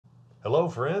Hello,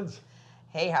 friends.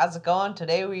 Hey, how's it going?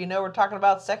 Today, we're talking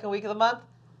about second week of the month.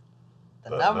 The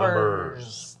The numbers.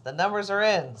 numbers. The numbers are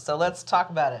in, so let's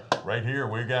talk about it. Right here,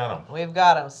 we got them. We've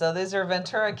got them. So these are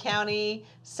Ventura County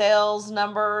sales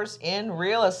numbers in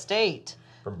real estate.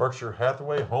 From Berkshire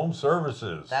Hathaway Home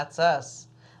Services. That's us.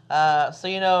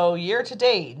 Year to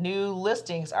date, new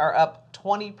listings are up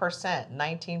 20%,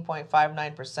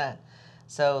 19.59%.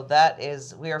 So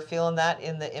we are feeling that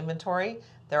in the inventory.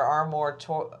 There are more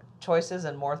choices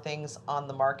and more things on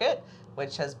the market,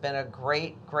 which has been a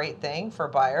great thing for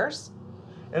buyers.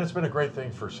 And it's been a great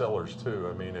thing for sellers, too.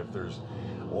 I mean, if there's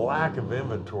lack of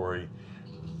inventory,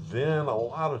 then a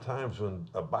lot of times when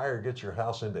a buyer gets your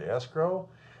house into escrow,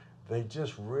 they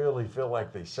just really feel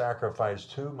like they sacrifice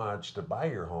too much to buy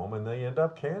your home and they end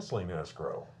up canceling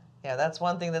escrow. Yeah, that's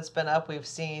one thing that's been up. We've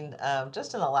seen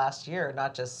just in the last year,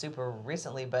 not just super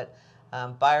recently, but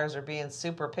buyers are being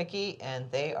super picky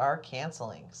and they are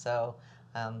canceling. So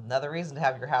another reason to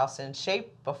have your house in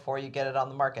shape before you get it on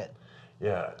the market.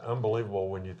 Yeah, unbelievable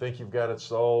when you think you've got it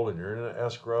sold and you're in an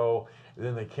escrow, and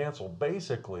then they cancel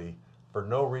basically for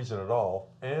no reason at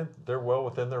all, and they're well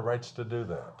within their rights to do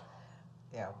that.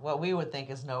 Yeah, what we would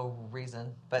think is no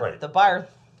reason, but Right. the buyer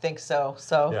thinks so.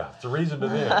 Yeah, it's a reason to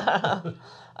them.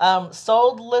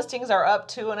 Sold listings are up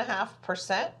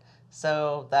 2.5%,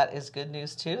 so that is good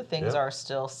news too. Things Yep. are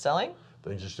still selling.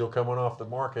 Things are still coming off the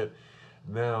market.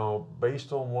 Now,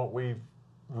 based on what we've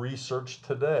researched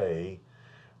today,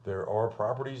 there are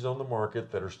properties on the market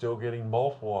that are still getting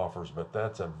multiple offers, but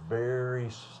that's a very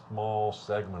small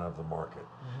segment of the market.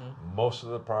 Most of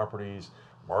the properties,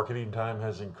 marketing time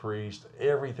has increased,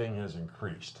 everything has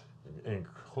increased,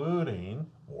 including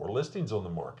more listings on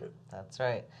the market. That's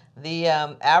right. The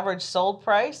average sold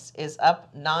price is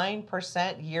up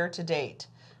 9% year to date.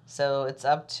 So it's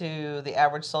up to the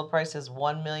average sold price is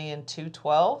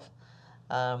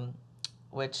 $1,212,000,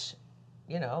 which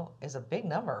is a big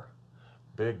number.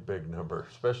 Big number,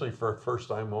 especially for a first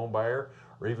time home buyer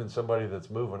or even somebody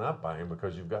that's moving up buying,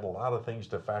 because you've got a lot of things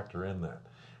to factor in that.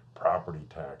 Property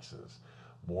taxes,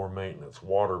 more maintenance,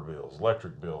 water bills,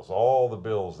 electric bills, all the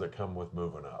bills that come with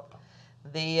moving up.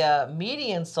 The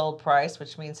median sold price,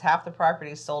 which means half the property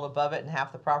is sold above it and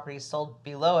half the property is sold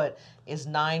below it, is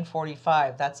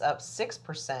 $945. That's up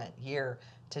 6% year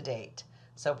to date.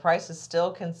 So prices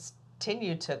still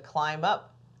continue to climb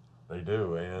up. They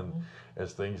do, and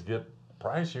as things get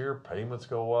pricier, payments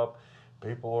go up.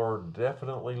 People are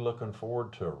definitely looking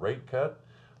forward to a rate cut,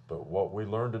 but what we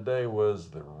learned today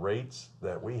was the rates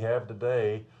that we have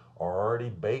today are already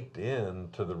baked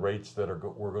into the rates that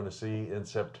we're going to see in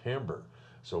September.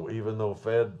 So even though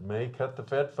Fed may cut the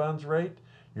Fed funds rate,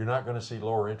 you're not going to see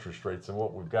lower interest rates than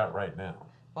what we've got right now.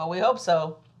 Well, we hope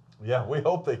so. Yeah, we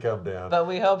hope they come down. But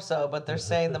we hope so. But they're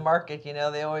saying the market,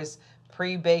 they always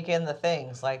pre-bake in the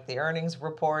things like the earnings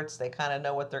reports. They kind of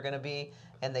know what they're going to be,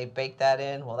 and they bake that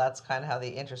in. Well, that's kind of how the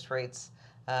interest rates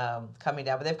coming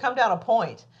down. But they've come down a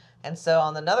point. And so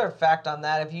on another fact on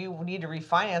that, if you need to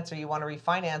refinance or you want to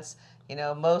refinance,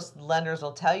 most lenders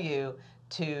will tell you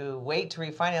to wait to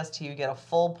refinance till you get a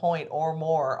full point or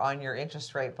more on your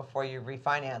interest rate before you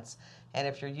refinance. And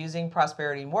if you're using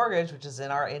Prosperity Mortgage, which is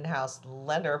in our in-house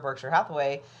lender, Berkshire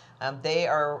Hathaway, they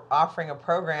are offering a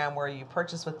program where you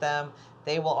purchase with them.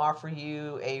 They will offer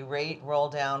you a rate roll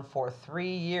down for 3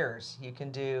 years. You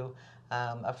can do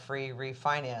a free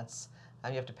refinance.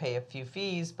 You have to pay a few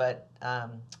fees, but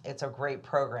it's a great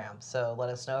program. So let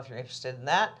us know if you're interested in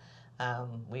that.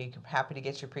 We're happy to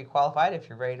get you pre-qualified if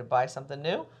you're ready to buy something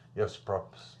new. Yes,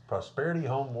 Prosperity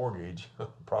Home Mortgage,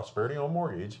 Prosperity Home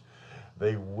Mortgage,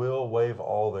 they will waive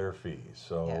all their fees.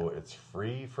 So it's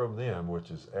free from them,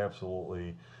 which is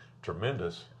absolutely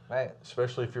tremendous. Right.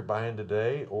 Especially if you're buying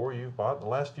today or you've bought in the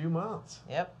last few months.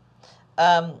 Yep.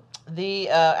 The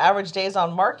average days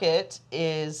on market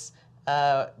is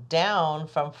down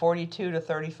from 42 to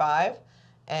 35.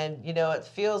 And, it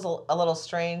feels a little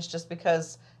strange just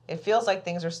because it feels like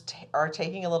things are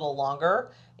taking a little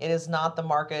longer. It is not the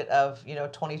market of,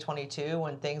 2022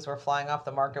 when things were flying off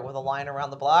the market with a line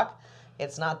around the block.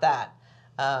 It's not that.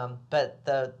 But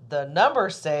the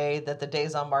numbers say that the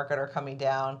days on market are coming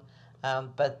down.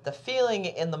 But the feeling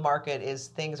in the market is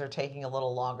things are taking a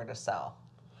little longer to sell.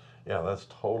 Yeah, that's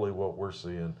totally what we're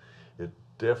seeing. It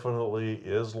definitely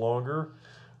is longer,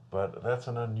 but that's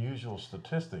an unusual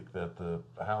statistic that the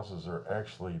houses are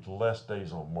actually less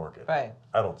days on market. Right.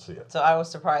 I don't see it. So I was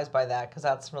surprised by that because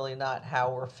that's really not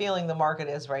how we're feeling the market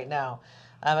is right now.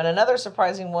 And another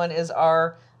surprising one is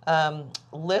our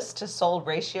list to sold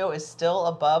ratio is still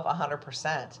above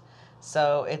 100%.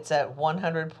 So it's at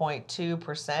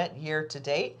 100.2% year to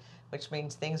date, which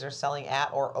means things are selling at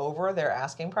or over their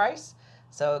asking price.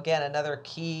 So again, another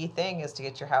key thing is to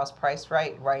get your house priced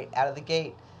right out of the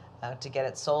gate, to get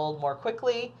it sold more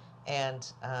quickly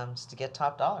and just to get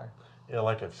top dollar. Yeah,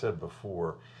 like I've said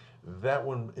before, that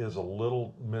one is a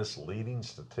little misleading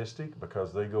statistic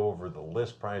because they go over the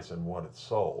list price and what it's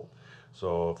sold.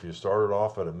 So if you started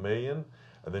off at $1 million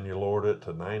and then you lowered it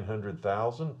to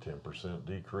 900,000, 10%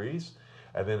 decrease,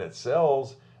 and then it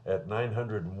sells at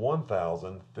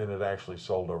 901,000, then it actually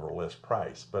sold over list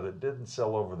price, but it didn't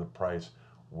sell over the price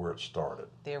where it started.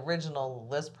 The original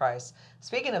list price.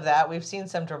 Speaking of that, we've seen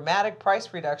some dramatic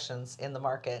price reductions in the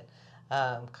market.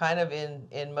 Kind of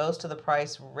in most of the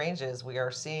price ranges, we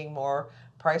are seeing more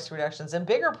price reductions and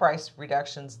bigger price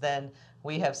reductions than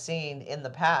we have seen in the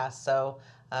past. So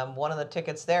one of the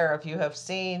tickets there, if you have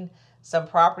seen some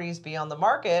properties be on the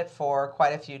market for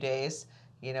quite a few days,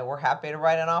 we're happy to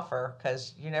write an offer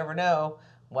because you never know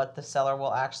what the seller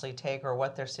will actually take or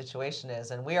what their situation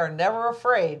is. And we are never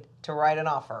afraid to write an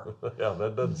offer. Yeah,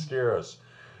 that doesn't scare us.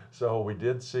 So we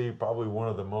did see probably one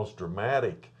of the most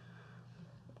dramatic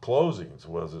closings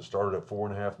was it started at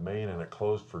 $4.5 million and it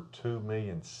closed for $2.6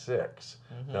 million.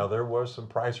 Now there was some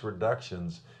price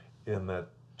reductions in that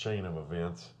chain of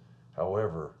events.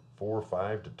 However,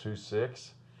 4.5 to 2.6,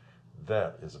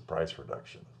 that is a price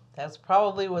reduction. That's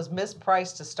probably was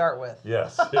mispriced to start with.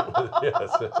 Yes, it was,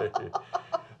 yes.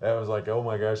 That was like, oh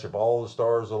my gosh, if all the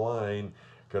stars align,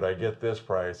 could I get this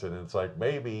price? And it's like,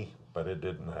 maybe, but it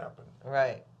didn't happen.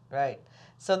 Right.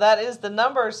 So that is the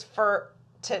numbers for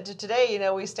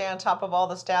today. We stay on top of all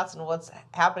the stats and what's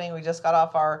happening. We just got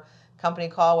off our company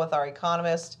call with our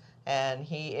economist, and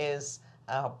he is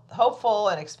hopeful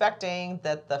and expecting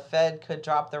that the Fed could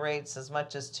drop the rates as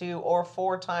much as 2 or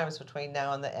 4 times between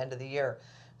now and the end of the year.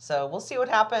 So we'll see what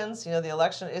happens. The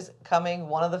election is coming.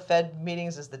 One of the Fed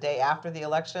meetings is the day after the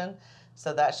election,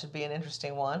 so that should be an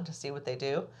interesting one to see what they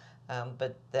do.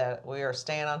 But that we are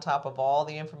staying on top of all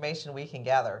the information we can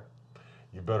gather.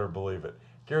 You better believe it.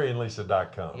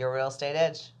 GaryandLisa.com. Your real estate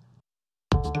edge.